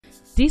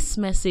This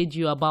message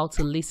you're about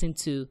to listen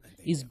to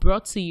is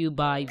brought to you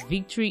by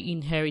Victory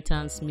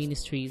Inheritance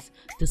Ministries,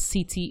 the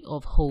City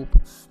of Hope.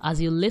 As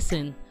you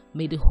listen,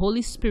 may the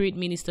Holy Spirit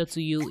minister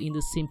to you in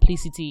the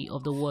simplicity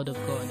of the Word of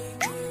God.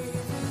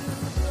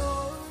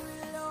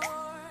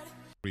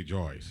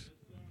 Rejoice.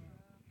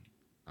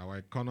 Our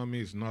economy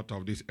is not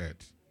of this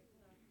earth.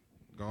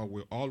 God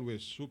will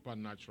always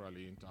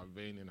supernaturally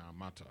intervene in our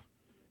matter.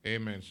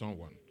 Amen,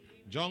 someone.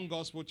 John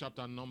Gospel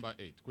chapter number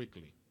 8,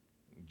 quickly.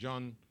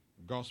 John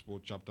Gospel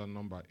chapter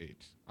number 8.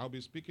 I'll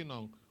be speaking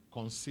on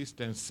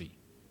consistency.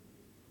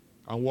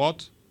 And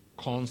what?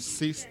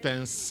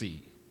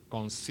 Consistency.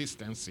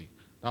 Consistency.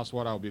 That's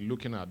what I'll be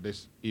looking at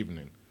this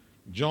evening.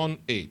 John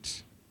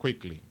 8,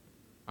 quickly.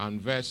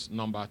 And verse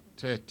number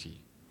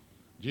 30.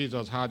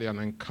 Jesus had an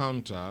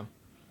encounter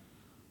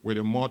with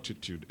a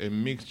multitude, a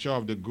mixture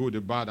of the good,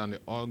 the bad, and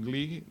the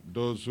ugly,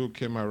 those who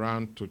came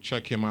around to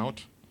check him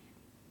out,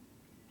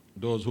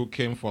 those who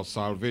came for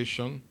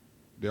salvation,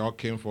 they all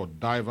came for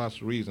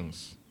diverse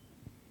reasons.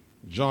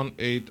 John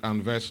 8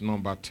 and verse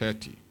number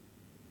 30.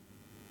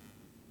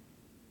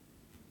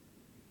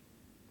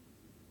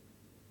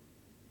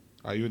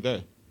 Are you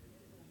there?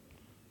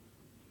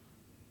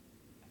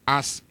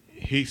 As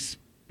he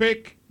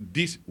spake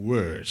these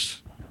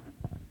words,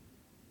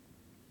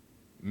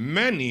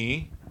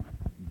 many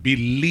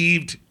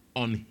believed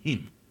on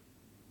him.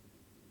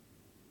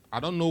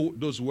 I don't know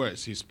those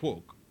words he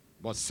spoke,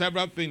 but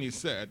several things he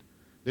said.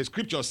 The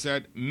scripture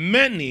said,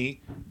 many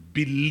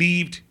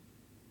believed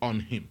on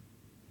him.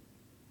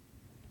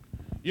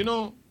 You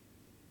know,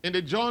 in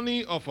the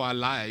journey of our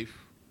life,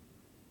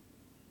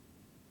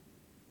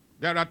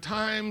 there are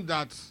times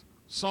that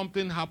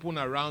something happens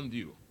around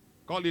you.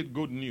 Call it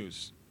good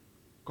news.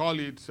 Call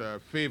it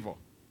favor.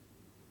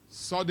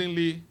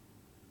 Suddenly,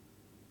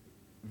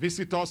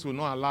 visitors will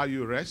not allow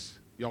you rest.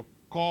 Your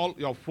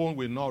phone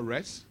will not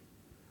rest.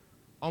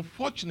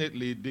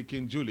 Unfortunately, Dick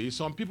and Julie,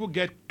 some people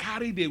get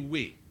carried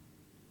away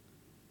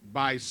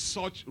by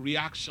such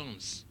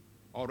reactions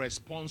or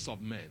response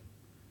of men.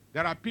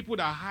 There are people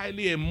that are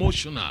highly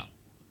emotional.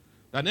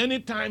 That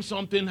anytime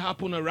something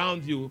happens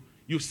around you,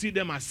 you see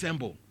them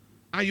assemble.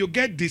 And you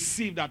get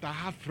deceived that I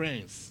have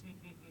friends.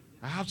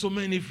 I have so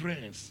many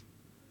friends.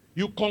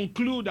 You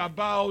conclude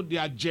about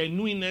their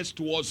genuineness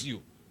towards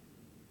you.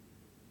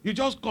 You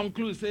just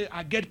conclude, say,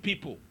 I get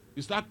people.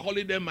 You start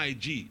calling them my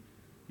G.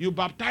 You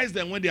baptize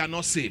them when they are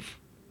not safe.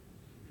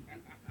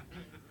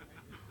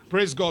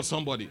 Praise God,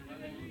 somebody.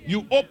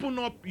 You open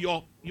up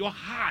your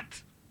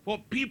heart for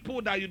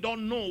people that you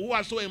don't know who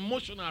are so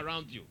emotional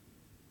around you.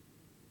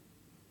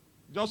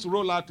 Just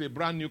roll out a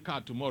brand new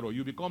car tomorrow.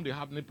 You become the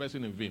happening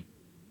person in Vim.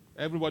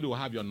 Everybody will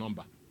have your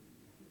number.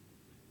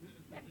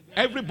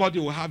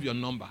 Everybody will have your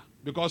number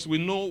because we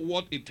know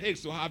what it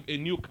takes to have a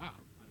new car.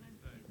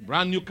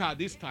 Brand new car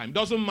this time.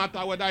 Doesn't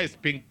matter whether it's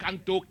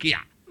Pincanto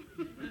Kia.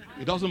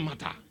 It doesn't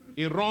matter.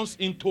 It runs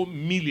into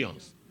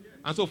millions.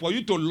 And so for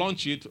you to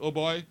launch it, oh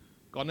boy,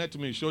 connect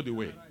me, show the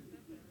way.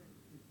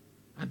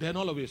 And then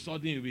all of a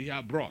sudden you will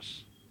hear,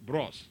 bros,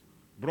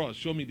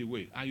 show me the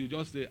way. And you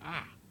just say,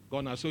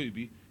 God, now so you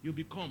be. You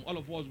become, all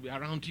of us will be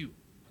around you.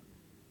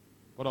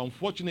 But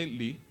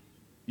unfortunately,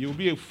 you'll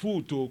be a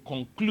fool to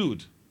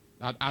conclude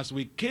that as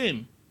we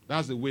came,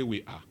 that's the way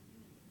we are.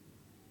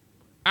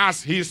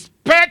 As he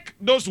spake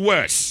those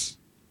words,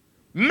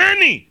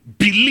 many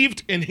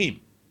believed in him.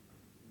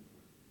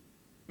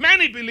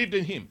 Many believed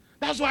in him.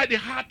 That's why the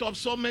heart of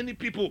so many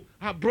people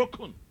are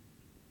broken.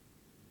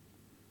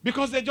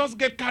 Because they just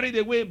get carried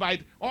away by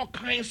all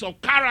kinds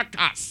of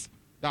characters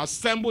that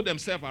assemble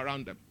themselves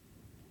around them.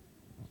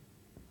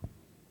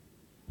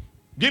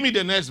 Give me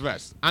the next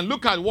verse. And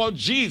look at what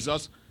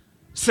Jesus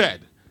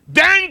said.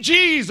 Then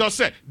Jesus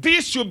said,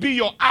 this should be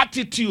your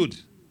attitude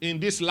in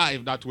this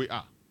life that we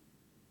are.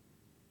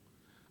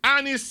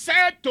 And he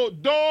said to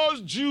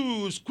those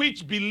Jews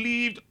which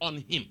believed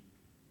on him.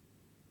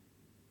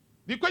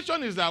 The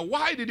question is that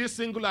why did he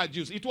single out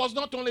Jews? It was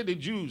not only the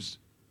Jews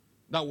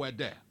that were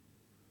there.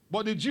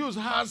 But the Jews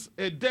has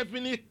a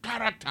definite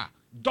character,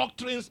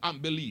 doctrines,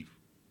 and belief.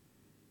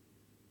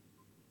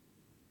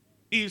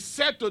 He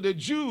said to the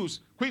Jews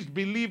which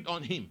believed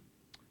on him,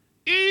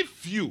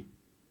 if you,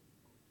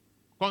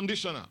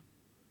 conditional,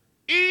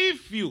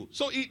 if you,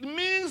 so it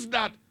means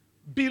that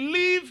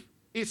belief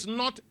is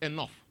not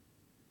enough.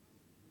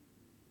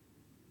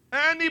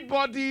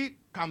 Anybody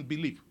can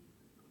believe.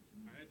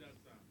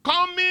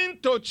 Coming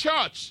to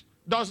church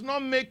does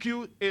not make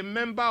you a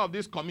member of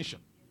this commission.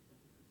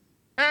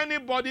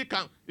 Anybody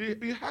can.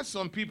 You had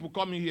some people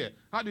coming here.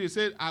 How do you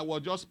say, I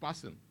was just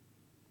passing?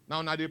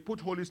 Now they put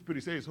Holy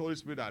Spirit. Say it's Holy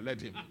Spirit that led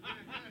him.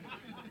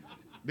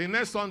 The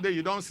next Sunday,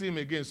 you don't see him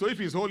again. So if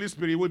it's Holy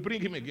Spirit, we'll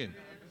bring him again.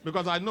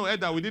 Because I know,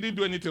 Edda, we didn't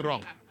do anything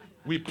wrong.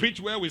 We preached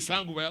well, we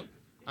sang well,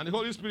 and the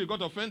Holy Spirit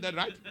got offended,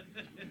 right?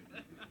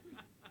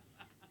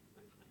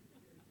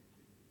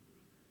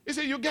 You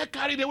see, you get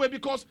carried away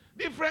because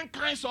different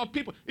kinds of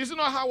people. You see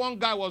not how one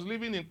guy was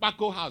living in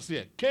Paco house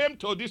here, came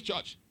to this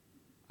church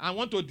and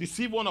want to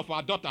deceive one of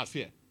our daughters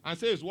here and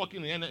say he's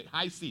working in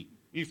high C.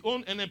 His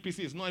own NNPC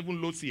is not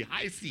even low C,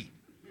 high C.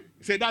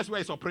 He said that's where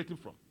it's operating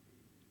from.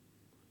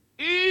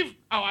 If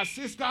our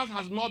sisters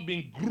has not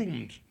been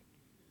groomed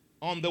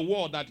on the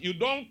word that you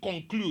don't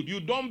conclude, you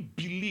don't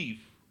believe,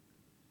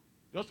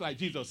 just like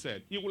Jesus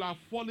said, you will have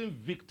fallen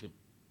victim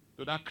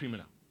to that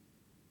criminal.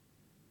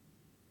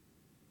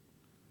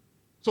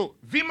 So,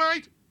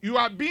 Vimite, you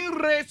are being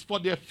raised for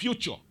the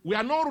future. We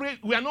are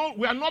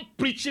not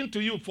preaching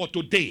to you for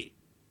today.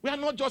 We are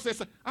not just.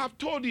 I've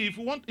told you,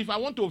 if I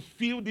want to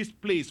fill this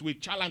place with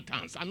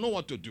charlatans, I know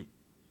what to do.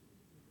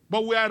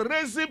 But we are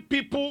raising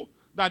people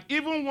that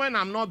even when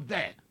I'm not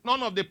there,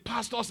 none of the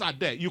pastors are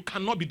there, you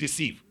cannot be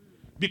deceived.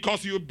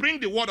 Because you bring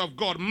the word of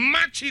God,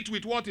 match it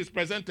with what is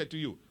presented to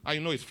you, and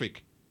you know it's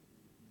fake.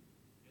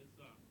 Yes,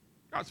 sir.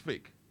 That's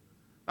fake.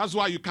 That's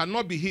why you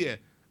cannot be here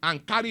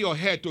and carry your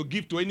head to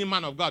give to any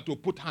man of God to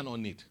put hand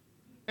on it.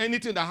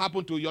 Anything that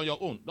happened to you on your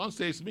own, don't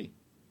say it's me.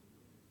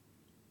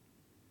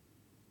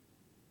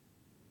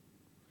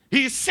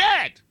 He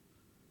said,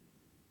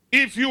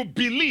 if you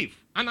believe,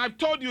 and I've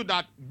told you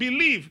that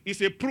believe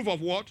is a proof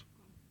of what?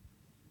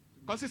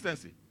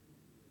 Consistency.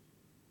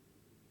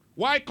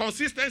 Why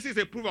consistency is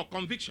a proof of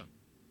conviction.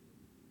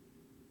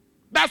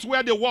 That's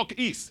where the work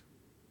is.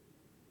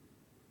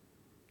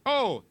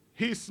 Oh,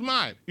 he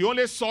smiled. You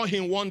only saw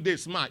him one day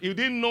smile. You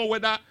didn't know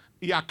whether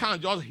he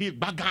can't just hit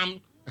bagam.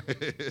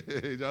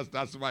 Just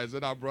that's why I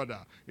said that brother.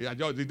 Yeah,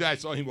 just the day I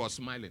saw him was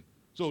smiling.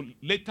 So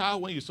later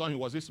when you saw him,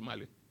 was he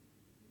smiling?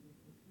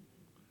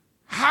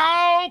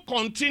 How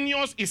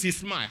continuous is his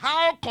smile?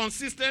 How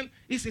consistent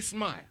is his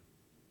smile?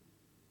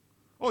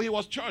 Oh, he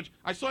was church.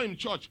 I saw him in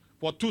church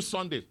for 2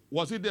 Sundays.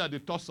 Was he there the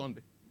 3rd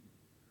Sunday?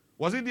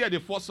 Was he there the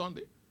 4th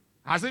Sunday?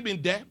 Has he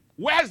been there?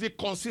 Where's the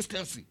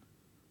consistency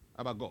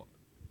about God?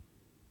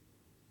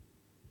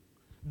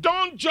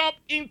 Don't jump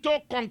into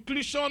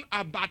conclusion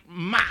about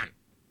man.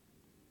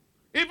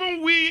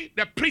 Even we,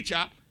 the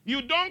preacher,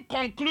 you don't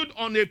conclude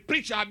on a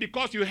preacher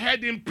because you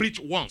heard him preach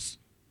once.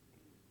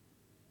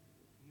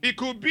 It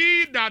could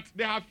be that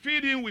they are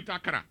feeding with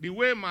akara, the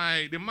way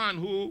the man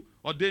who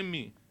ordained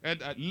me,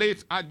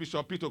 late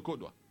Archbishop Peter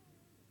Kodwa.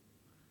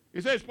 He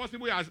said it's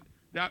possible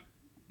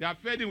they are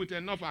feeding with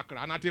enough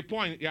akara, and at a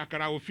point the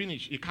akara will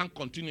finish. He can't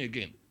continue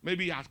again.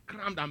 Maybe he has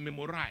crammed and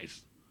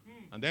memorized,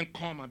 and then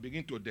come and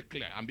begin to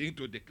declare, and begin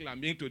to declare,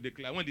 and begin to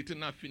declare. When the thing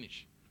not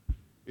finish,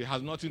 he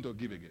has nothing to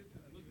give again.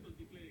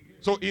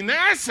 So in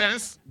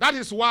essence, that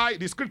is why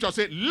the scripture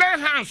says, lay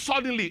hands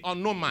suddenly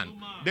on no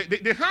man.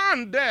 The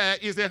hand there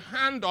is a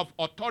hand of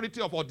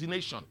authority, of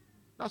ordination.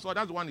 That's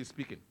the one he's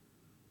speaking.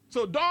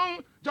 So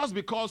don't, just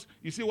because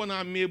you see one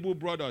amiable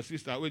brother or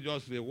sister, we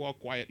just walk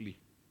quietly.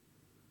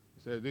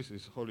 He said, this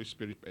is Holy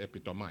Spirit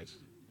epitomized.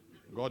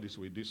 God is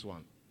with this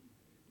one.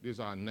 This is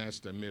our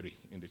next Mary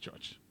in the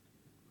church.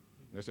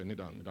 Let's say, in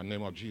the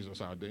name of Jesus,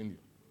 I ordain you.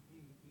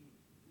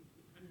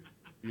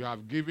 You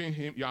have given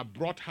him, you have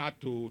brought her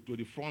to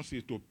the front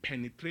seat to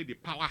penetrate the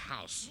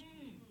powerhouse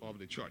of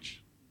the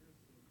church.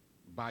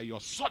 By your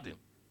sudden.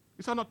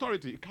 It's an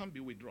authority. It can't be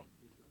withdrawn.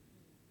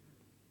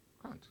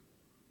 Can't.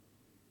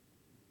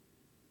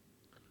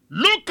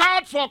 Look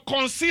out for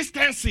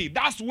consistency.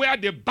 That's where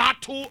the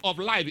battle of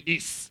life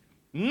is.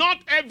 Not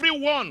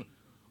everyone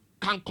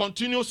can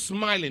continue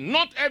smiling.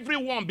 Not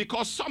everyone,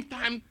 because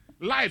sometimes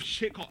life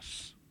shakes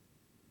us.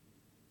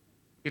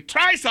 It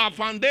tries our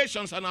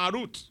foundations and our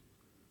roots.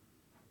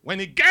 When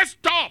it gets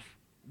tough,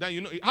 then you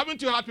know,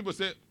 haven't you heard people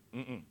say,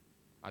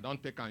 I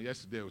don't take on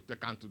yesterday,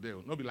 take on today.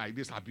 No be like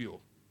this, happy.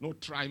 No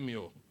try me.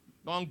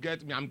 Don't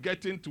get me. I'm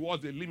getting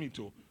towards the limit.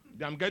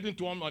 I'm getting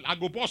to one. I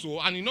go boss,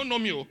 and you don't know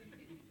me.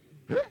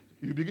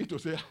 You begin to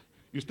say,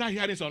 you start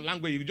hearing some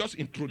language, you just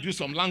introduce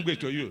some language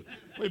to you.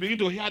 When you begin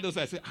to hear those,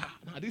 I say,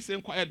 now this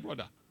same quiet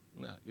brother.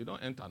 Nah, you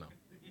don't enter now.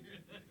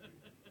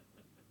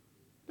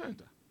 Don't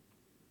enter.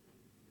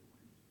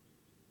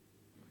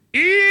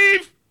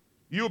 If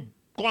you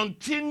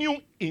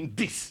continue in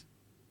this,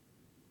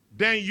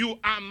 then you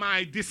are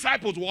my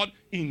disciples. What?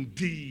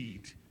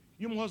 Indeed.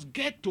 You must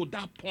get to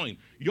that point.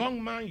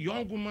 Young man,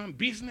 young woman,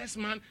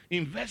 businessman,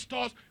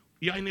 investors,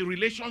 you're in a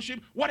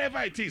relationship,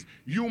 whatever it is,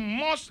 you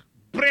must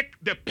break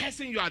the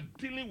person you are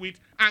dealing with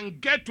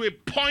and get to a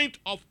point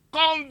of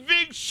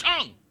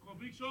conviction.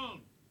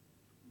 Conviction.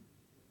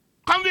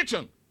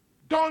 Conviction.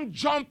 Don't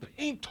jump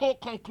into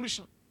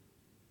conclusion.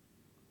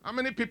 How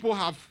many people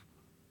have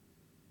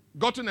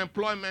gotten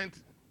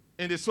employment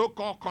in the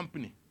so-called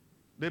company?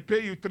 They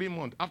pay you 3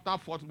 months. After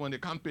 4th month, they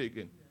can't pay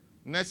again.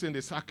 Next thing,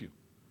 they sack you.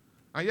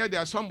 And yet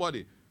there's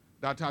somebody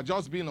that has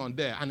just been on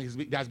there and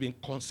there's been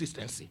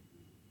consistency.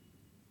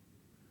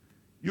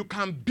 You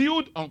can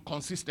build on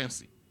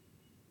consistency.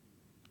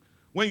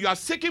 When you are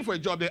seeking for a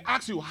job, they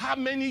ask you how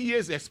many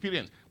years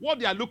experience. What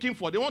they are looking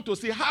for, they want to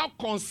see how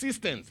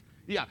consistent.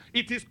 Yeah,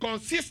 it is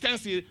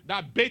consistency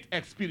that beats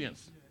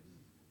experience.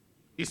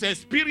 It's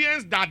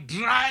experience that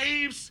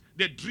drives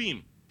the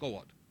dream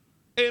forward.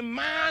 A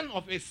man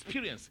of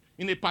experience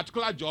in a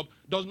particular job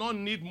does not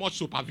need much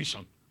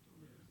supervision.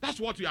 That's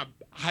what you are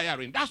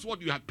hiring. That's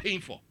what you are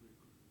paying for.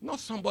 Not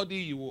somebody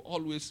you will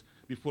always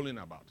be fooling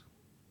about.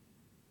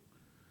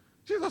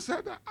 Jesus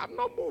said, I'm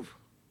not moved.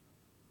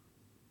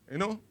 You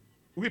know,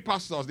 We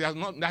pastors, there's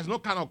no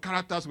kind of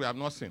characters we have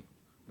not seen.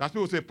 That's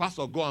people say,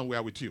 Pastor, go on, we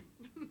are with you.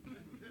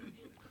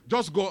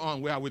 Just go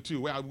on, we are with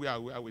you. We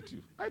are with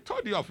you. I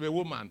told you of a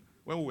woman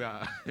when we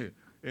were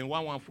in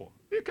 114.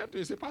 He came to me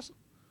and said, Pastor,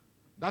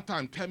 that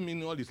time 10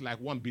 million is like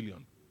 1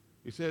 billion.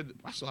 He said,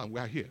 Pastor, we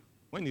are here.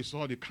 When he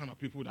saw the kind of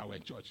people that were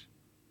in church,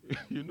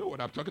 you know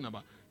what I'm talking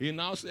about. He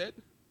now said,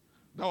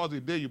 that was the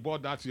day you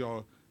bought that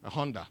your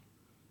Honda.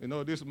 You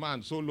know, this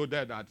man so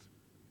loaded that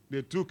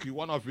they took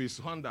one of his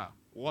Honda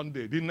one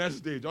day. The next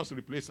day, just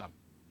replace him.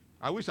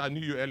 I wish I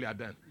knew you earlier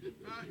then.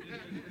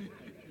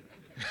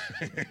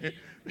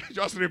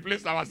 Just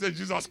replace him and say,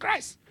 Jesus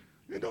Christ.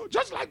 You know,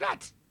 just like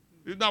that.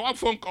 Now one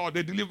phone call,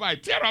 they deliver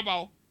it.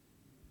 Terrible.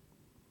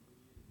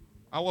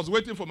 I was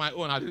waiting for my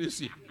own. I didn't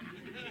see.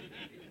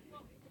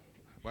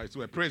 But it's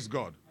well, praise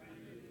God.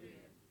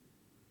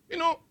 You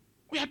know,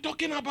 we are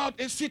talking about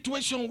a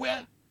situation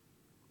where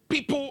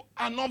people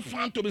are not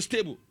found to be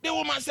stable. The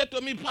woman said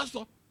to me,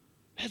 Pastor,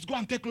 let's go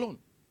and take loan.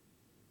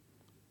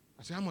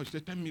 I said, how much? He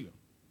said, 10 million.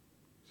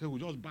 He said, we'll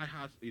just buy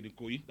house in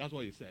Ikoyi. That's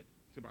what he said.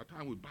 He said, by the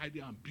time we buy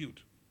there and build,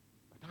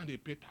 by the time they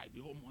pay tithe,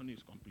 the whole money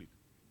is complete.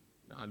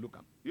 Now I look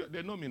at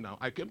they know me now.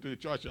 I came to the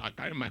church, I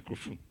carry a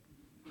microphone.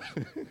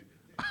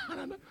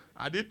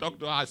 I did talk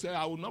to her. I said,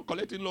 I will not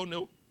collect loan,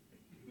 no.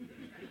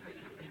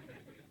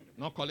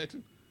 Not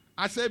collecting.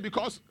 I said,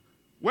 because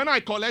when I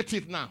collect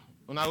it now,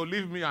 and I will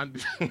leave me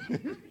and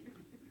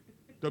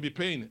to be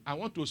paying, I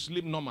want to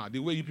sleep normal, the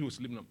way you people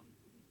sleep normal.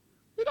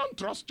 You don't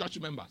trust church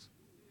members.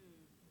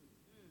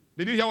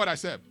 Did you hear what I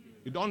said?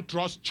 You don't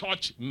trust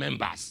church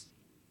members.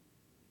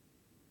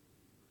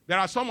 There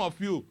are some of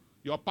you,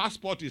 your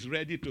passport is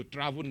ready to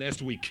travel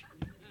next week.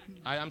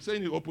 I am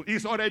saying it open.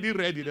 It's already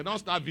ready. They don't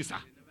start visa.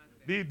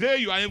 The day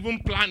you are even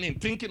planning,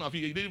 thinking of it,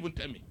 you didn't even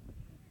tell me.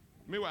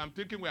 Meanwhile, I'm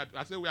thinking,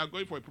 I said we are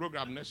going for a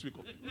program next week.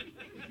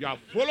 You are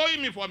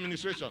following me for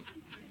administration.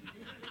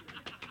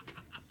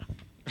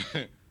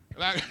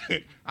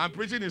 Like, I'm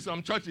preaching in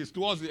some churches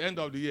towards the end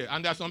of the year,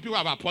 and there are some people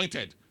I've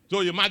appointed. So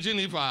imagine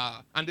if,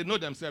 and they know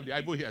themselves, the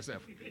Bible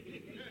herself.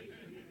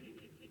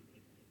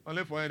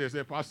 Only for when they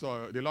say,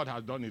 Pastor, the Lord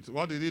has done it.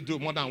 What did he do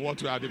more than what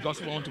the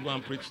gospel want to go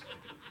and preach?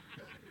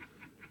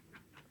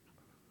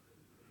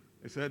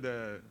 He said,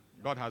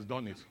 God has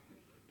done it.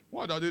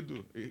 What does he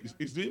do?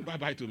 He's doing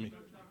bye-bye to me.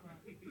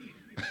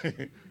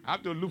 I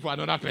have to look for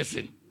another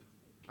person.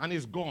 And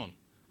he's gone.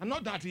 And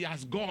not that he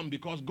has gone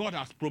because God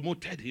has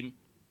promoted him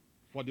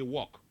for the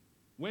work.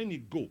 When he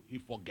go, he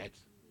forgets.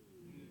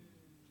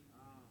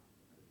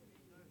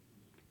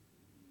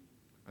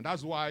 And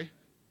that's why,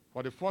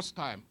 for the first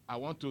time, I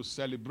want to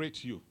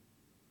celebrate you.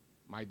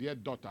 My dear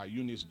daughter,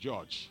 Eunice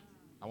George.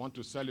 I want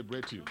to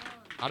celebrate you.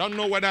 I don't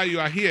know whether you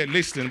are here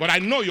listening, but I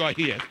know you are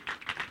here.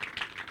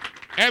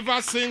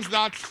 Ever since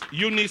that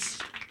Eunice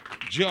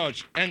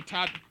George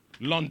entered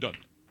London,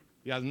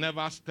 he has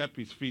never stepped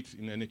his feet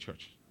in any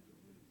church.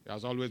 He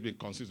has always been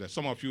consistent.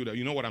 Some of you,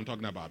 you know what I'm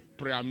talking about.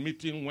 Prayer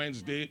meeting,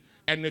 Wednesday,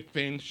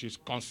 anything, she's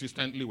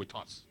consistently with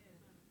us.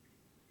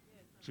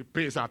 She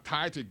pays her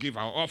tithe, she gives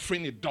her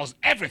offering, it does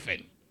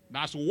everything.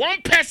 That's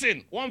one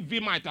person, one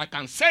Vimite I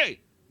can say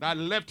that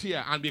left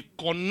here and be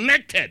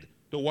connected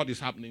to what is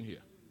happening here.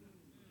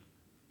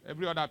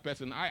 Every other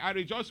person, I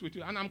rejoice with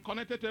you, and I'm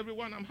connected to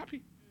everyone, I'm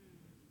happy.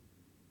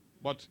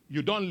 But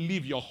you don't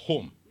leave your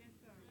home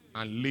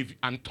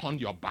and turn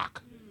your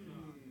back.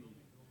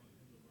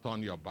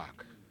 Turn your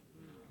back.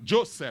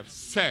 Joseph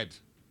said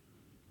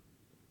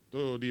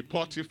to the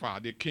Potiphar,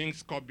 the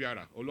king's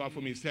cupbearer,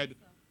 Oluwafumi, said,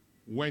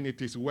 when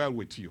it is well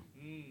with you,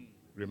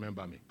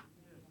 remember me.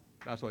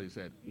 That's what he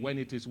said. When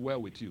it is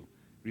well with you,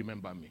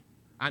 remember me.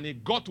 And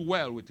it got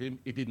well with him,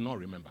 he did not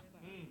remember.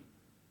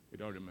 He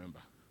don't remember.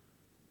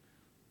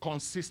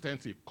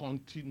 Consistency,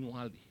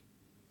 continually.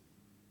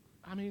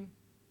 I mean,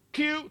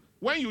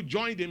 when you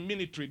join the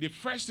military, the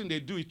first thing they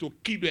do is to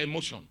kill the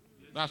emotion.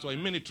 That's why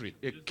military,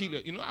 they kill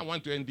it. You know, I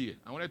went to NDA.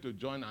 I wanted to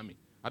join army.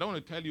 I don't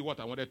want to tell you what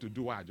I wanted to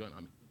do while I joined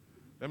army.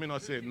 Let me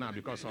not say it now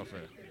because of,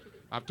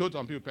 I've told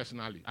some people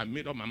personally, I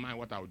made up my mind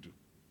what I would do.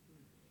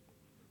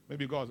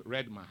 Maybe God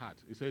read my heart.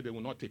 He said they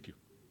will not take you.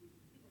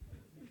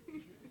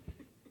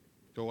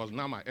 So it was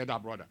now my elder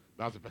brother.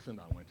 That's the person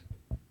that went.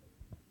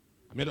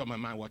 I made up my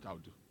mind what I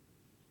would do.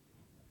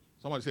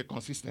 Somebody say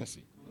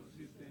consistency.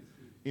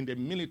 In the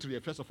military,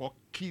 first of all,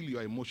 kill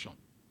your emotion.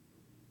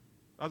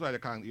 That's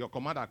why your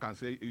commander can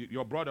say,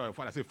 your brother or your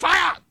father say,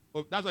 fire!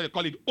 That's why they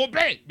call it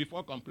obey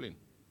before complain.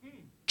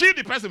 Kill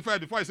the person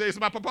first before you say, it's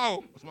my papa,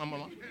 oh, it's my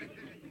mama.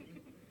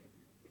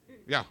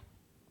 Yeah.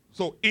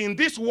 So in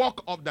this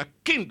work of the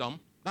kingdom,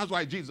 that's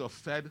why Jesus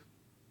said,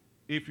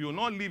 if you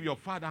not leave your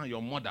father and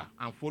your mother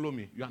and follow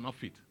me, you are not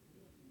fit.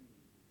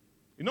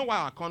 You know why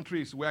our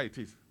country is where it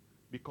is?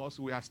 Because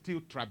we are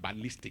still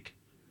tribalistic,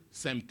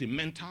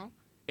 sentimental,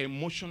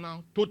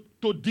 emotional,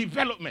 to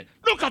development.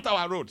 Look at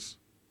our roads.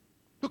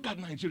 Look at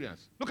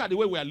Nigerians. Look at the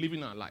way we are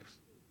living our lives.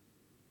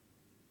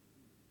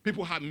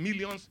 People have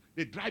millions.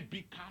 They drive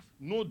big cars.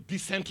 No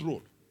decent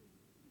road.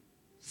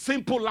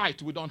 Simple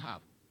light we don't have.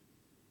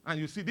 And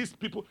you see these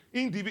people,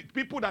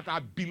 people that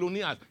are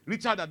billionaires,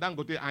 richer than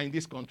Dangote, are in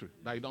this country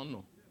that you don't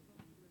know.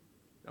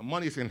 The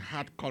money is in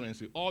hard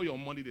currency. All your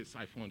money, they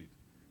siphon it.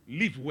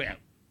 Live well.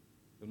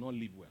 Do not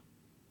live well.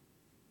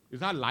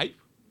 Is that life?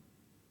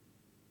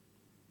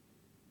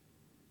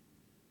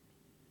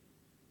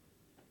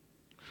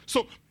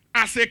 So,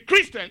 as a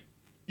Christian,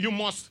 you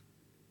must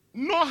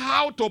know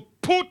how to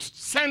put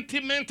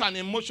sentiment and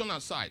emotion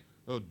aside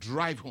to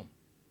drive home.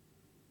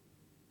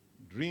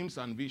 Dreams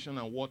and vision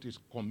and what is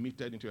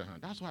committed into your hand.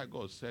 That's why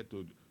God said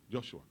to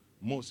Joshua,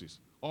 Moses,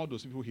 all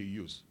those people he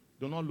used,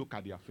 do not look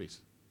at their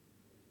face.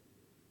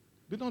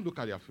 They don't look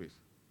at their face.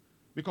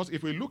 Because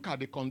if we look at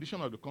the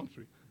condition of the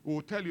country, we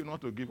will tell you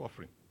not to give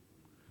offering.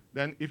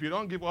 Then if you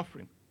don't give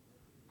offering,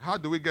 how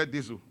do we get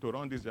diesel to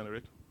run this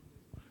generator?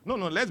 No,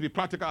 let's be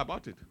practical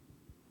about it.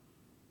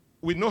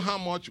 We know how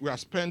much we have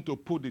spent to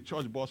put the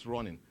church bus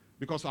running,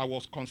 because I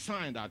was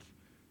concerned that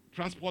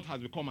transport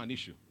has become an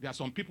issue. There are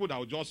some people that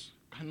will just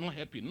cannot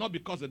help it, not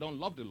because they don't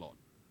love the Lord,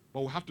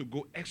 but we have to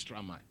go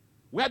extra mile.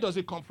 Where does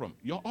it come from?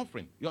 Your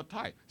offering, your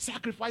tithe,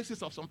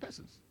 sacrifices of some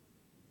persons.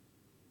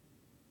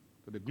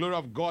 To the glory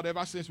of God,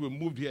 ever since we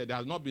moved here, there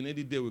has not been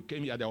any day we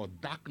came here, there was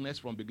darkness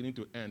from beginning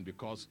to end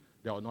because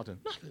there was nothing.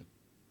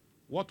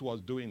 What was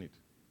doing it?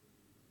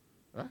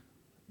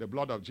 The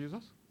blood of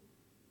Jesus?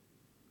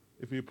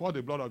 If you pour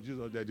the blood of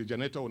Jesus, the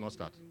generator will not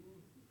start.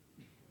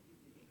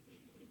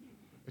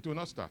 It will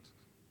not start.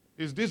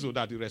 It's diesel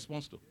that it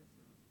responds to.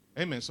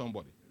 Amen,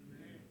 somebody.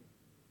 Amen.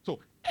 So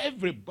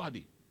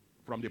everybody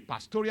from the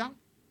pastoral,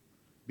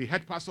 the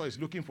head pastor is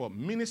looking for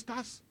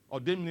ministers or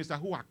day ministers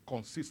who are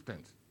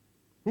consistent,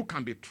 who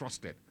can be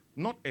trusted,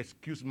 not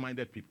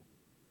excuse-minded people.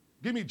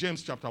 Give me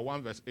James chapter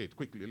 1 verse 8.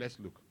 Quickly, let's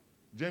look.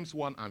 James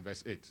 1 and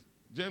verse 8.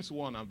 James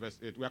 1 and verse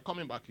 8. We are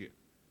coming back here.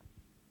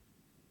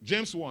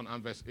 James 1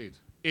 and verse 8.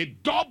 A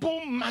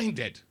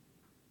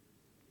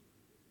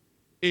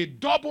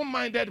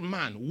double-minded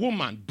man,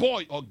 woman,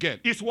 boy, or girl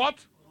is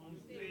what?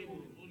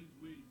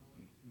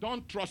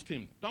 Don't trust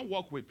him. Don't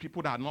work with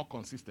people that are not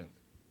consistent.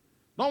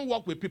 Don't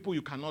work with people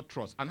you cannot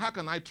trust. And how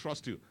can I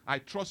trust you? I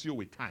trust you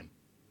with time.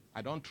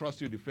 I don't trust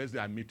you the first day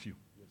I meet you.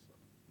 Yes, sir.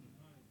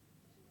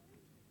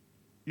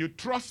 You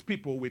trust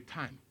people with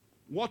time.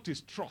 What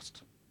is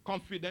trust?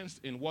 Confidence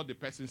in what the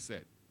person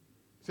said.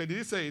 Say, did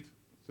he say it?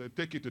 Say,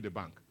 take it to the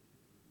bank.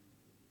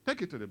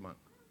 Take it to the bank.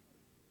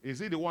 Is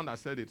he the one that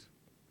said it?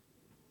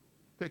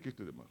 Take it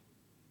to the bank.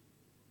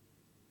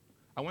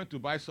 I went to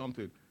buy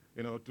something,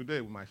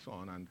 today with my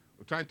son, and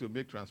we're trying to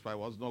make transfer. I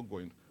was not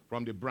going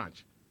from the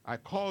branch. I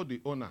called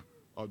the owner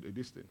of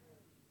this thing.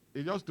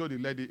 He just told the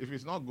lady, if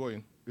he's not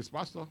going, this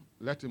pastor,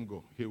 let him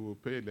go. He will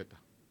pay later.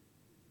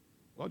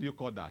 What do you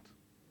call that?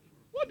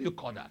 What do you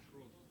call that?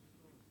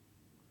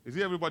 Is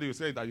it everybody who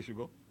says that you should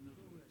go?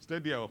 Stay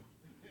there.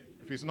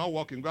 If it's not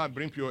working, go and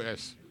bring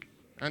POS.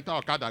 Enter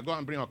Okada, go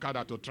and bring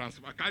Okada to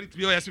transfer. Carry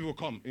POS, he will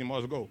come. He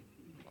must go.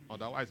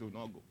 Otherwise, he will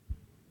not go.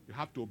 You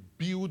have to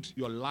build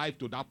your life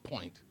to that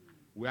point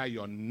where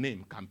your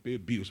name can pay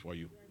bills for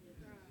you.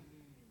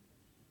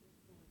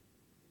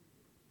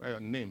 Where your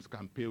names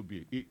can pay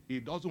bills.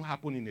 It doesn't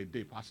happen in a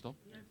day, Pastor.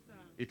 Yes, sir.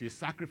 It is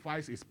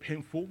sacrifice, it's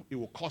painful, it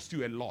will cost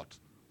you a lot.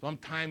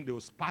 Sometimes they will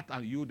spat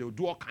at you, they will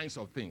do all kinds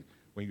of things.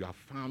 When you have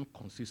found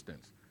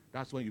consistency,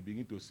 that's when you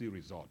begin to see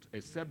results.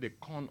 Except the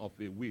corn of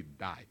a weed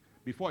die.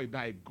 Before it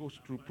dies, it goes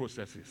through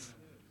processes.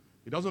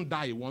 It doesn't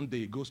die one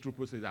day, it goes through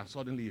processes, and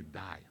suddenly it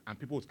dies. And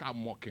people start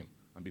mocking,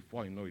 and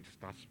before you know it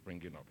starts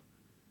springing up.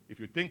 If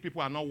you think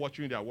people are not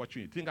watching you, they are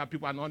watching you. You think that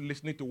people are not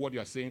listening to what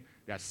you are saying,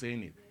 they are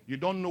saying it. You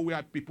don't know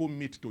where people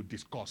meet to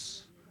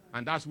discuss.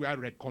 And that's where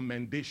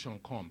recommendation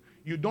comes.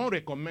 You don't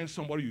recommend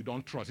somebody you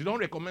don't trust. You don't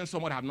recommend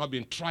somebody who have not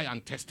been tried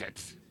and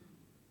tested.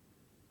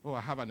 Oh,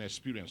 I have an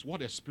experience.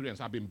 What experience?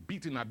 I've been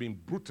beaten, I've been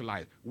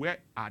brutalized. Where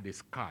are the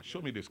scars?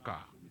 Show me the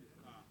scar.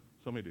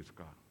 Show me the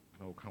scar.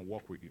 I can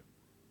walk with you.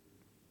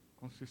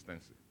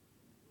 Consistency.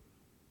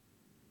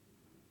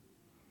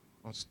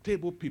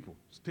 Unstable people,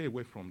 stay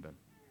away from them.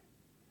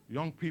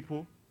 Young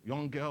people,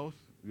 young girls,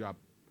 you are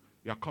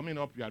coming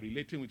up, you are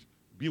relating with,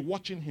 be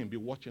watching him, be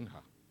watching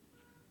her.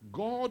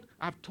 God,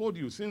 I've told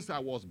you, since I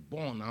was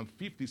born, I'm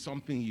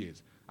 50-something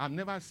years, I've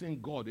never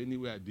seen God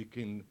anywhere,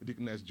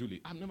 Deaconess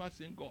Julie. I've never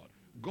seen God.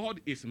 God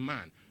is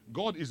man.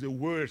 God is the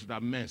words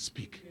that men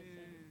speak.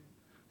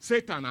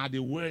 Satan are the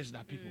words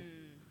that people.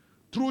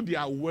 Through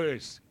their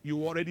words,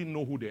 you already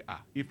know who they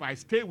are. If I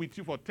stay with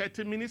you for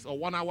 30 minutes or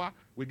 1 hour,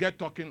 we get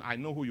talking, I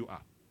know who you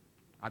are.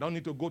 I don't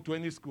need to go to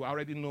any school. I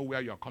already know where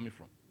you are coming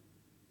from.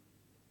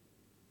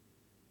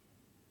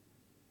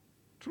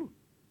 True.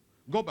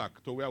 Go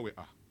back to where we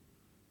are.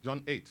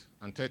 John 8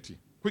 and 30.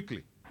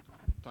 Quickly.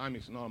 Time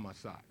is not on my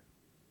side.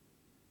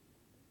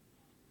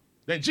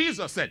 Then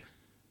Jesus said,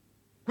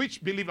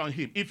 which believe on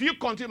him. If you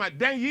continue,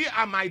 then ye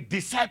are my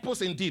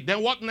disciples indeed.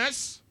 Then what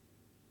next?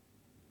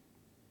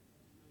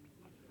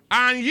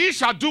 And ye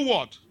shall do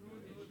what?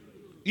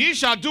 Ye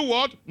shall do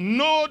what?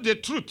 Know the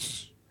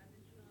truth.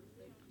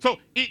 So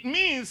it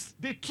means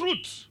the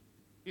truth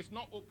is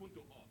not open to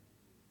all.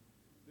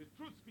 The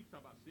truth speaks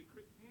about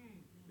secrets.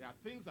 There are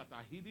things that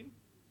are hidden.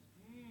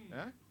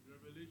 Eh?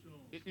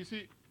 You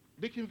see,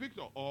 Deacon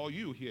Victor, or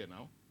you here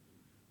now,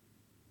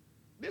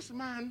 this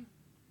man,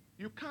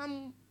 you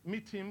can't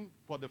meet him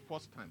for the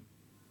first time,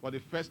 for the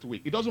first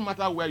week. It doesn't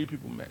matter where you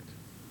people met.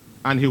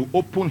 And he'll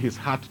open his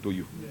heart to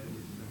you. Yes.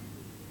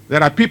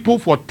 There are people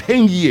for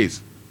 10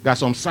 years, there are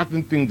some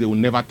certain things they will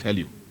never tell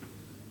you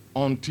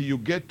until you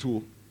get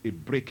to a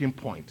breaking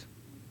point.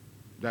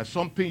 There's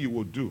something you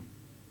will do,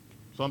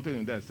 something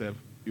in themselves,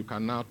 you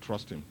can now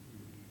trust him.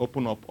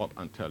 Open up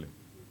and tell him.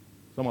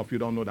 Some of you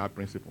don't know that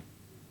principle.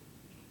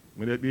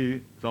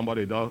 Immediately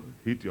somebody does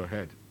hit your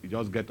head, you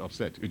just get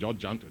upset. You just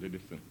jump to the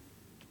distance.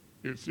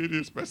 You see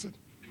this person?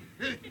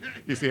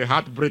 He's a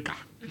heartbreaker.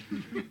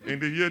 In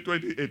the year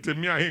 2018,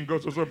 me and him go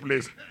to some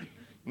place.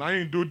 Now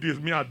he do this,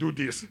 me I do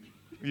this.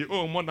 You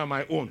own more than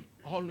my own.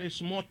 Only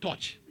small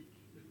touch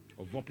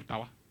of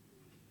Voputawa.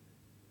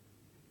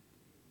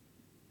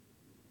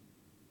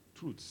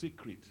 Truth,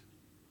 secret.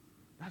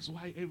 That's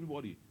why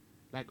everybody,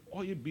 like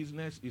oil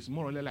business is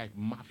more or less like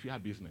mafia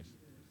business.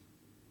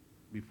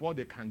 Before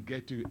they can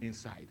get you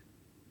inside,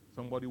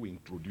 somebody will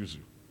introduce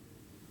you.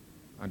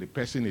 And the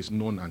person is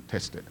known and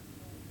tested.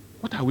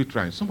 What are we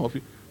trying? Some of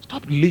you,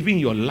 stop living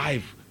your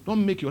life.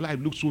 Don't make your life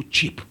look so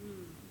cheap.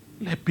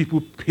 Let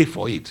people pay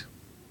for it.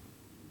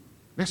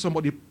 Let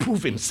somebody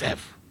prove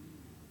himself.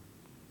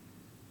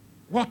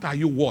 What are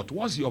you worth?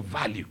 What's your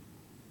value?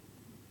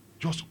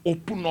 Just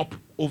open up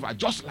over,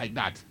 just like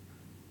that.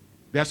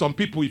 There are some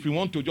people, if you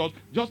want to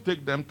just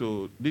take them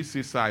to this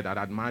seaside at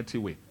Admiralty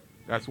Way.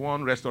 There's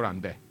one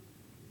restaurant there.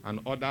 And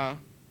other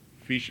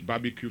fish,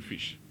 barbecue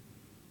fish,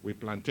 with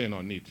plantain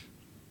on it.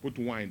 Put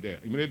wine there.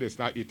 Immediately they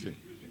start eating.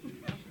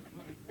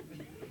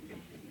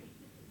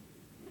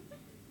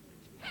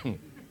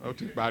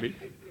 Barry.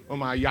 Oh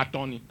my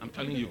Yatoni, I'm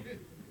telling you.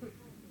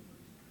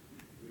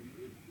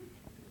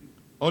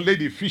 Only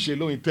the fish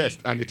alone in test,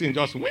 and the thing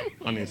just went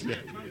on his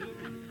head.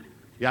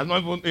 He has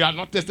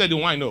not tasted the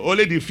wine, no.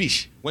 Only the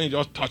fish. When you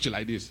just touch it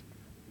like this,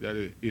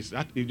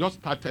 he just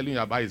start telling you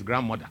about his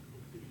grandmother.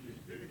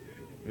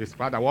 His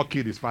father, what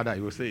killed his father,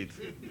 he will say it.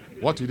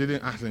 What you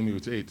didn't ask him, he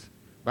will say it.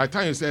 By the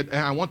time you said,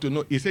 I want to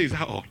know, he says, is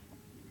that all?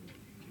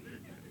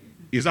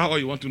 Is that all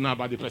you want to know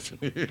about the person?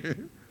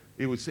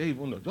 He will say,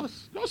 even though,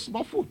 just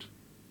small food.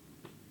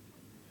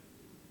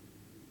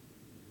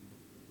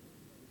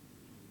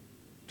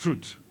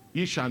 Truth.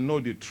 Ye shall know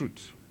the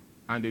truth,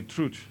 and the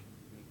truth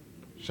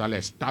shall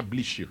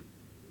establish you.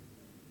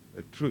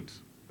 The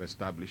truth will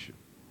establish you.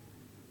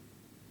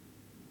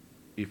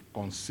 If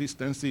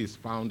consistency is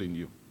found in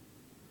you,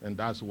 and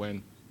that's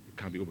when it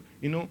can be open.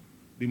 You know,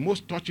 the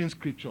most touching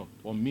scripture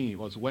for me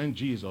was when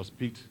Jesus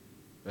picked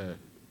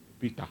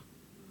Peter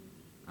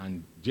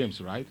and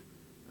James, right?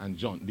 And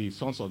John, the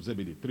sons of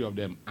Zebedee, 3 of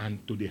them,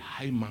 and to the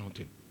high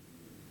mountain.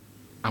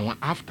 And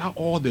after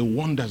all the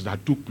wonders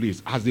that took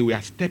place, as they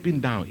were stepping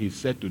down, he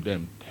said to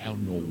them, tell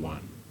no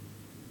one.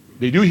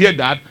 Did you hear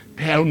that?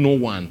 Tell no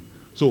one.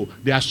 So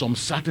there are some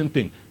certain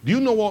things. Do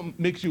you know what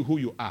makes you who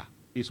you are?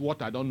 It's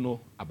what I don't know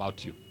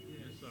about you.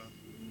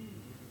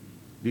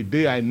 The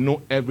day I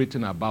know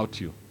everything about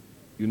you,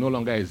 you no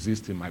longer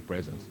exist in my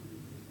presence.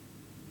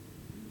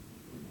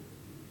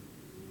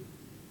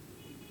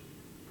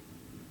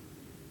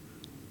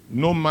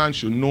 No man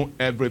should know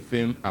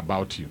everything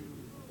about you.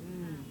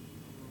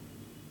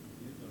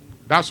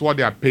 That's what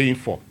they are paying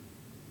for.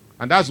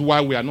 And that's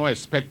why we are not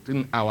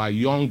expecting our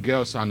young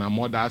girls and our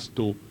mothers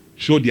to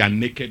show their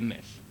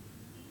nakedness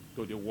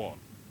to the world.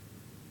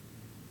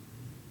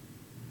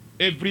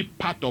 Every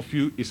part of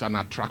you is an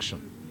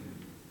attraction.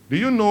 Do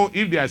you know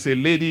if there's a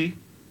lady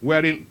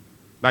wearing,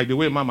 like the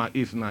way Mama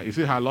is now, you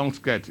see her long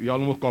skirt, you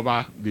almost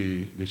cover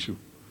the shoe.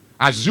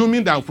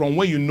 Assuming that from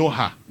when you know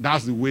her,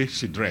 that's the way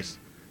she dressed.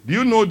 Do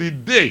you know the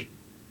day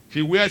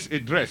she wears a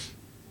dress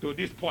to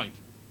this point?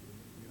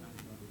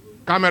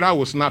 Camera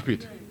will snap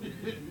it.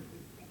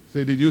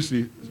 Say, did you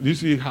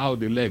see how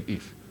the leg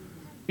is?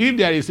 If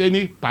there is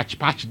any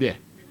patch there,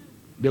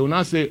 they will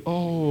not say,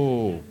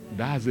 oh,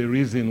 that's the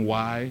reason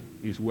why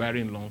he's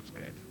wearing long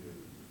skirt.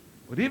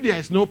 But if there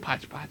is no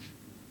patch,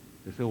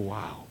 they say,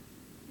 wow,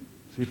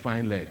 see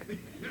fine leg.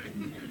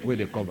 Where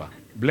they cover.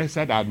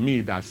 Blessed are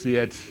me that see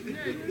it.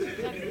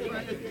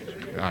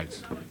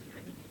 Right.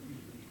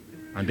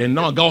 And then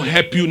now God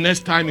help you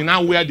next time, you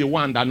now wear the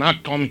one that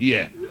not come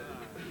here.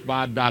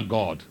 But that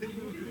God.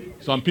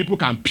 Some people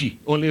can pee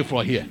only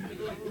for here.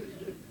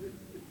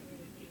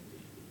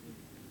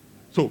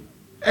 So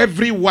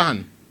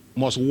everyone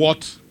must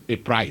worth a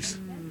price.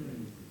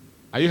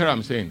 Are you hearing what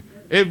I'm saying?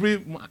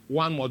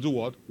 Everyone must do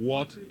what?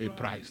 Worth a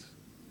price.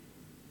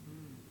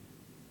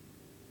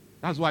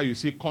 That's why you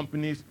see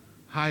companies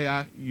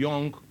hire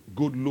young,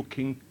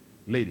 good-looking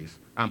ladies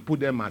and put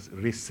them as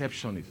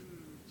receptionists.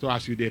 So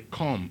as they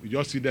come, you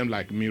just see them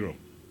like mirror.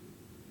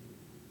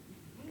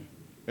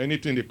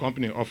 Anything the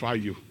company offer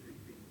you,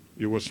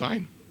 you will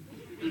sign.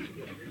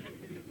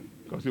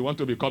 Because you want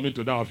to be coming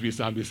to that office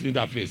and be seeing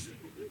that face.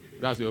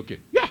 That's okay.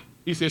 Yeah,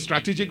 it's a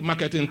strategic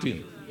marketing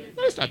thing.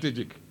 Very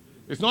strategic.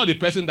 It's not the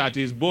person that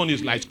his bone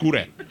is like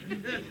squirrel.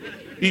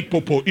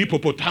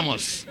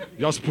 Hippopotamus.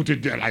 Just put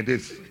it there like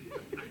this.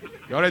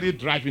 You're already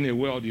driving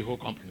away all the whole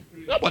company.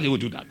 Nobody will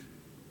do that.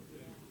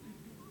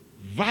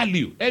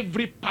 Value.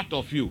 Every part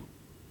of you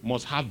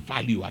must have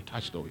value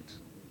attached to it.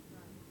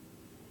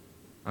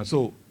 And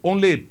so,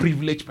 only a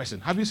privileged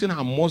person. Have you seen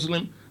how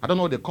Muslim, I don't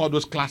know what they call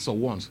those class of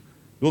ones.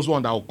 Those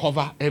ones that will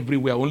cover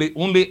everywhere.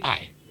 Only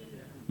I.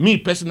 Me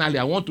personally,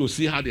 I want to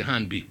see how the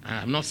hand be. I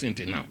have not seen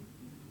it now.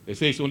 They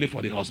say it's only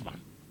for the husband.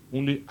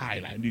 Only I.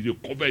 Like, need to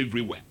cover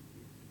everywhere.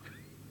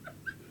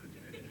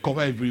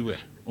 Cover everywhere.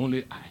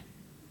 Only I.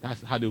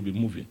 That's how they'll be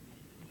moving.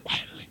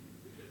 Quietly.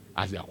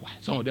 As they are quiet.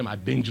 Some of them are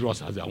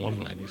dangerous as they are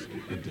moving like this.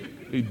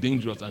 They're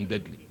dangerous and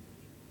deadly.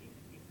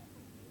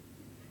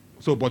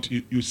 So, but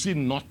you see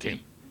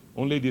nothing.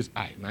 Only this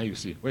eye. Now you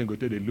see. When you go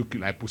to, they look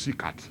like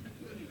pussycat.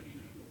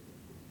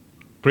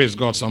 Praise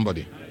God,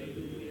 somebody.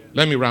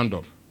 Let me round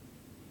up.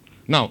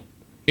 Now,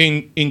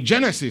 in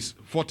Genesis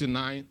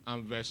 49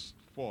 and verse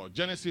 4.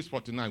 Genesis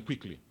 49,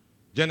 quickly.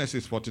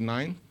 Genesis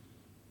 49.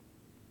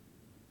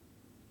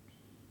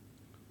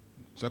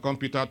 2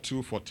 Peter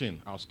 2:14.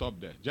 I'll stop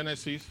there.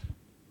 Genesis.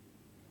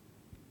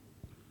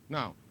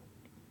 Now,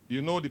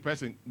 you know the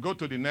person. Go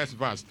to the next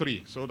verse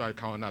 3 so that I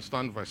can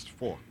understand verse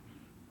 4.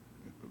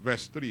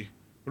 Verse 3.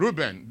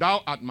 Reuben,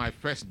 thou art my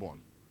firstborn,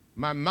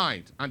 my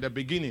might and the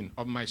beginning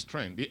of my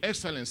strength, the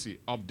excellency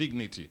of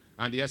dignity,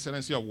 and the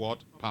excellency of what?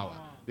 Power.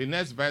 The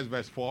next verse,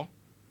 verse 4.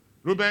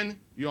 Reuben,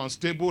 you're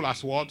unstable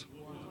as what?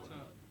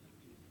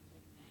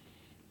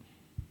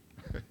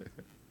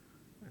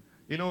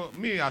 You know,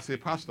 me as a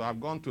pastor, I've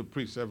gone to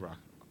preach several.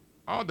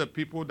 All the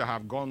people that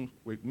have gone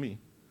with me,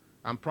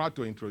 I'm proud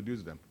to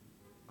introduce them.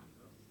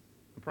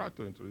 I'm proud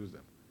to introduce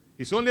them.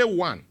 It's only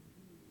one.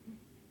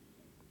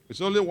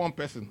 It's only one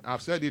person.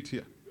 I've said it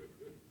here.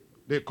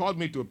 They called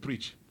me to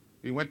preach.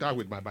 He went out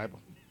with my Bible.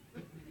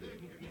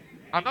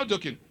 I'm not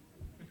joking.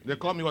 They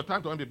called me. What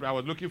time to be? I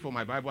was looking for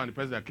my Bible, and the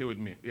person that came with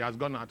me, he has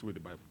gone out with the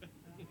Bible.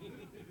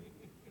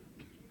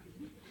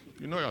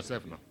 You know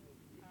yourself now.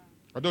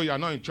 Although you are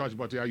not in church,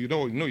 but you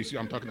know you see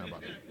what I'm talking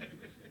about.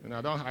 And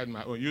I don't hide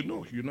my own. You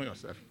know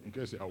yourself, in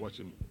case you are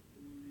watching me.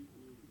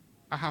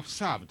 I have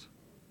served.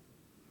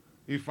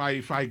 If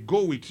I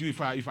go with you,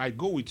 if I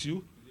go with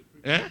you,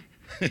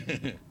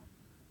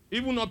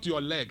 even up to your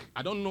leg,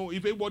 I don't know if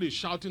everybody is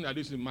shouting at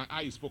this, my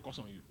eye is focused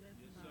on you.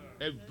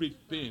 Yes,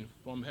 everything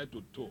from head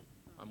to toe.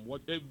 I'm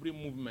watching every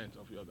movement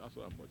of yours. That's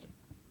what I'm watching.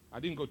 I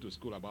didn't go to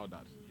school about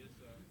that. Yes,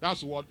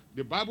 that's what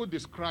the Bible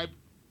described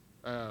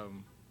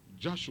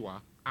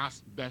Joshua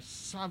as the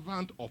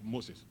servant of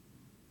Moses.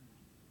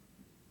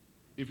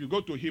 If you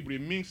go to Hebrew,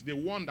 it means the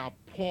one that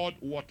poured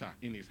water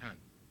in his hand.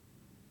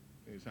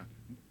 In his hand.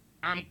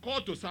 I'm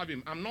called to serve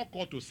him. I'm not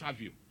called to serve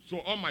you. So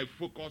all my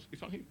focus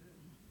is on him.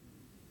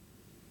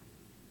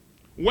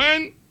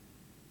 When,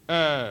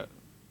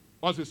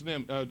 what's his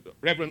name,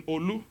 Reverend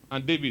Olu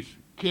and Davis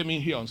came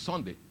in here on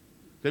Sunday,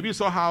 have you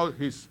saw how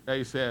his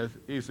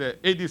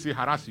ADC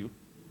harass you?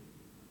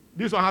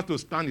 This one has to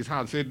stand his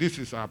hand and say, this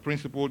is our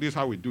principle, this is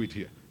how we do it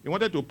here. He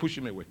wanted to push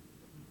him away.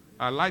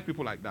 I like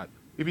people like that.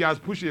 If he has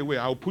pushed you away,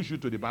 I'll push you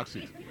to the back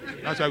seat.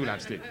 That's why we'll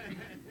have stayed.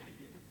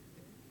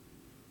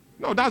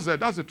 No, that's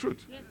the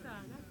truth. Yes, sir.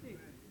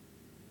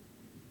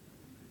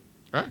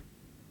 That's it.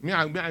 Me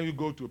and you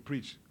go to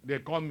preach. They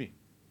call me.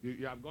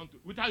 You have gone to,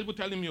 without people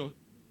telling me,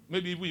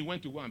 maybe even you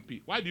went to go and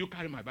pee. Why do you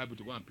carry my Bible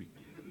to go and pee?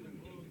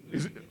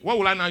 What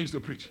will I now use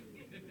to preach?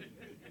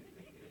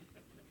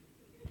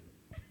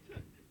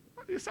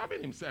 He's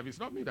serving himself. It's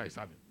not me that is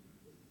serving.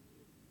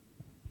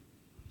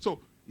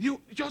 So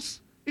you just,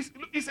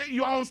 he said,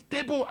 you are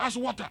unstable as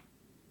water.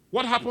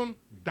 What happened?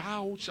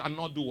 Thou shalt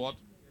not do what?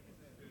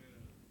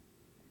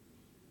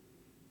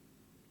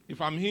 If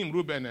I'm him,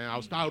 Reuben,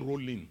 I'll start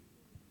rolling.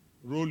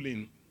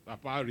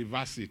 Papa,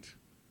 reverse it.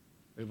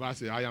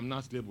 Reverse it. I am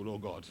not stable, oh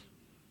God.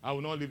 I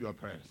will not leave your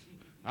parents.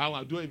 I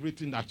will do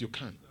everything that you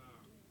can.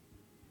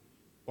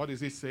 What is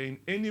he saying?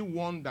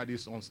 Anyone that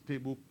is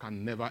unstable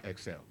can never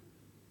excel.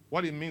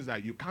 What it means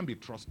that you can't be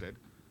trusted.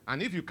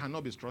 And if you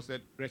cannot be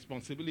trusted,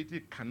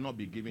 responsibility cannot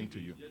be given to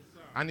you. Yes,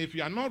 and if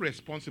you are not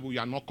responsible, you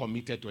are not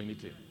committed to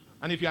anything.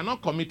 And if you are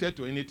not committed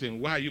to anything,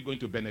 where are you going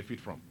to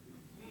benefit from?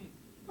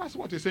 That's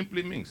what it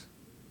simply means.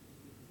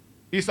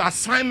 It's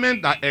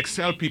assignment that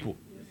excel people.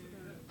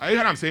 Are you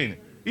hear what I'm saying?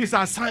 It's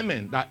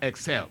assignment that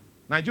excel.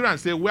 Nigerians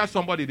say, where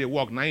somebody they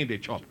work, now they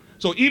chop.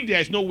 So if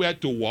there is nowhere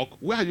to work,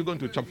 where are you going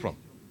to chop from?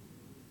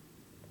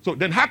 So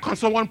then how can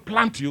someone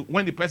plant you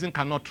when the person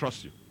cannot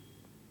trust you?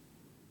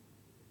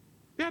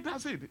 Yeah,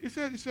 that's it. He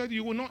said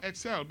you will not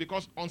excel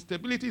because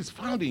instability is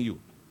found in you.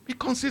 Be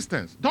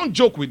consistent. Don't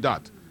joke with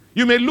that.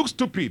 You may look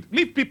stupid.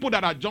 Leave people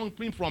that are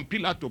jumping from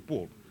pillar to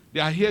pole. They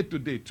are here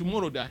today.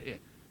 Tomorrow they are here.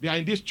 They are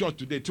in this church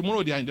today.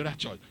 Tomorrow they are in the other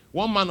church.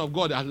 One man of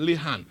God has laid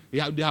hand. They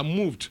are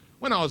moved.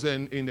 When I was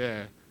in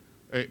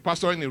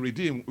pastoring in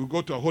Redeem, we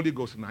go to a Holy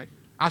Ghost night.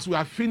 As we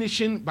are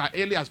finishing by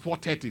early as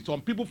 4:30,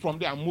 some people from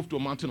there are moved to a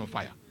mountain of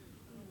fire.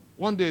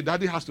 One day,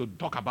 Daddy has to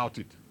talk about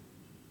it.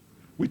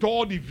 With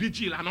all the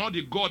vigil and all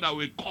the God that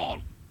we call,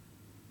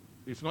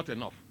 it's not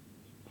enough.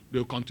 They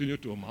will continue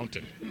to a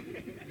mountain.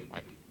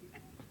 Right?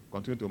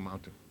 Continue to a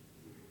mountain.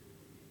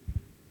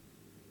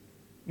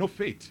 No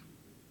faith.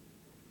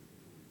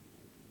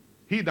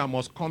 He that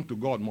must come to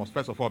God must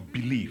first of all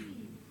believe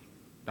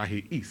that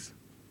he is.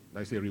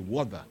 That is a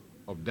rewarder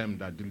of them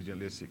that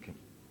diligently seek him.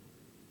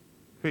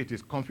 Faith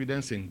is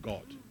confidence in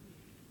God.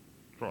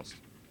 Trust.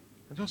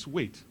 And just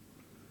wait.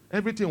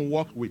 Everything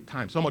works with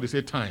time. Somebody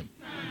say time.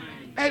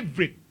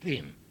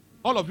 Everything.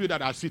 All of you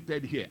that are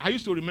seated here. I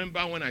used to remember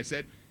when I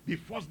said, the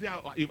first day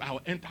I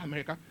will enter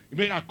America,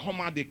 immediately I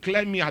come out, they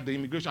clear me at the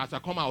immigration. As I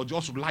come out, I'll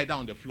just lie down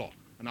on the floor.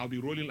 And I'll be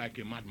rolling like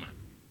a madman.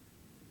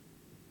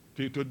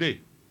 Till today,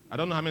 I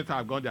don't know how many times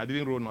I've gone there, I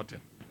didn't roll nothing.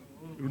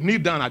 Kneel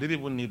down, I didn't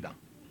even kneel down.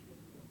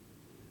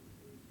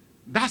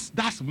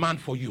 That's man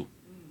for you.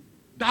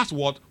 That's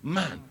what?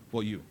 Man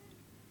for you.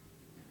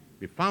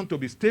 Be found to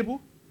be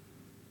stable,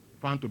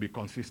 found to be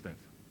consistent.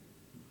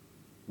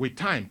 With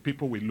time,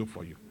 people will look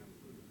for you.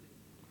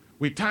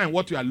 With time,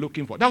 what you are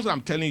looking for. That's what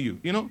I'm telling you,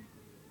 you know.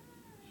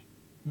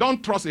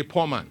 Don't trust a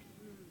poor man.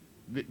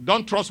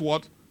 Don't trust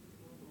what?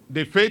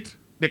 The faith,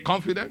 the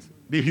confidence,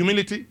 the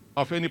humility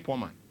of any poor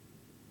man.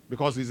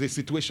 Because it's a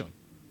situation.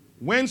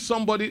 When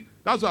somebody,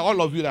 that's why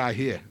all of you that are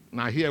here,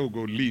 now here will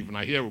go live,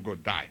 now here will go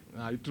die.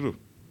 Now, it's true.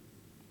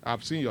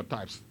 I've seen your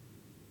types.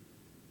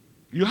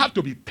 You have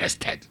to be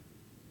tested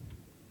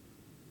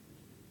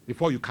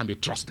before you can be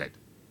trusted.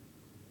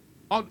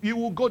 Or you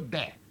will go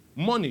there.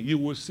 Money, you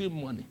will see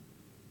money.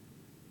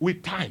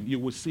 With time, you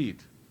will see it.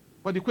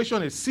 But the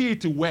question is, see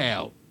it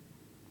well,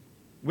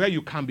 where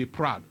you can be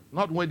proud.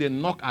 Not when they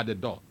knock at the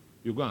door,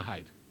 you go and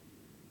hide.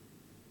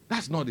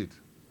 That's not it.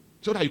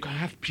 So that you can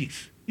have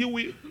peace. You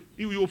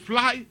will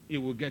fly,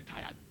 you will get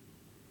tired.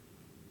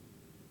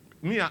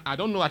 Me, I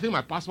don't know. I think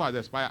my passport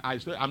has expired.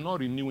 I'm not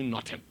renewing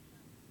nothing.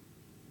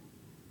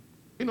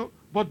 You know,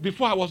 but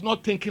before I was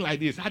not thinking like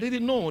this. I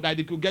didn't know that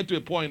it could get to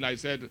a point I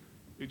said,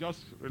 you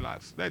just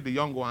relax. Let the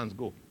young ones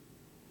go.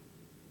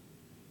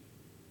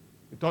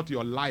 You thought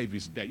your life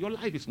is there. Your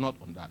life is not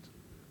on that.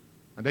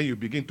 And then you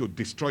begin to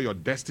destroy your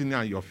destiny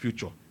and your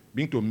future.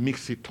 Begin to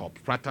mix it up,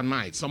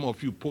 fraternize. Some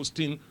of you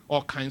posting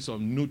all kinds of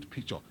nude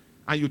pictures.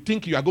 And you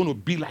think you are going to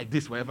be like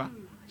this forever.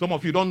 Some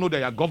of you don't know that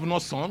you're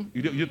governor's son.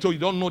 You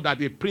don't know that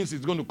a prince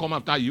is going to come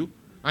after you.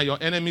 And your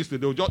enemies, they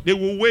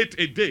will wait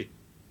a day.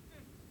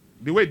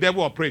 The way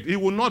devil operates, they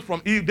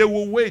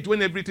will wait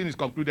when everything is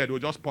concluded. They will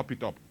just pop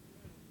it up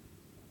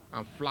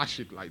and flash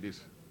it like this.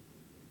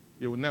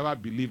 You will never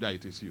believe that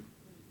it is you.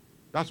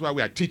 That's why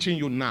we are teaching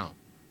you now.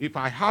 If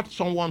I had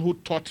someone who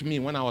taught me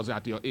when I was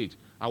at your age,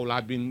 I would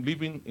have been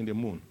living in the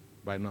moon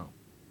by now.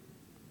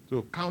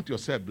 So count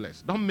yourself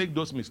blessed. Don't make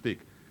those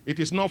mistakes. It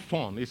is not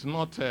fun. It's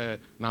not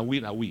na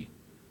we.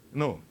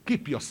 No,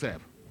 keep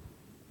yourself.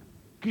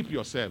 Keep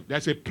yourself.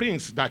 There's a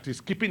prince that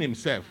is keeping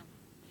himself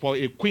for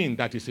a queen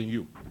that is in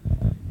you.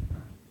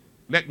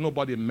 Let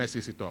nobody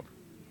messes it up.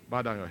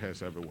 Bow down your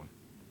heads, everyone.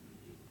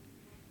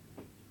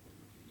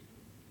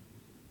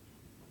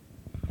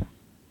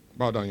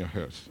 Bow down your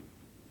heads.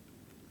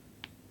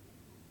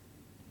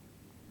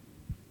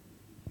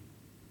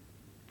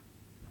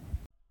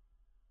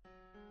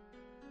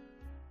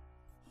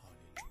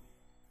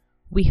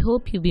 We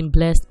hope you've been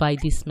blessed by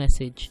this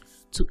message.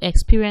 To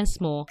experience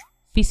more,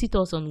 visit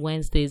us on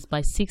Wednesdays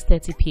by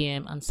 6:30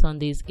 p.m. and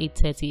Sundays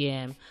 8:30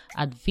 a.m.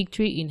 at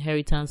Victory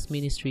Inheritance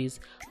Ministries,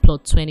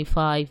 Plot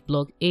 25,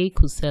 Block A,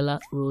 Kusela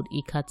Road,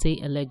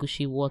 Ikate,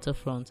 Elegushi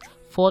Waterfront,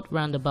 4th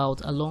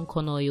Roundabout along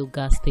Konoyo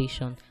Gas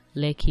Station,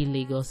 Lekki,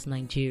 Lagos,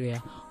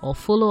 Nigeria. Or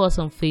follow us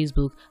on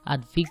Facebook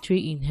at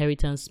Victory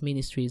Inheritance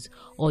Ministries,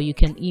 or you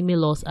can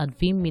email us at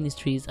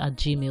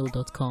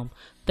vimministries@gmail.com.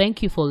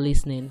 Thank you for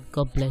listening.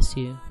 God bless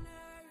you.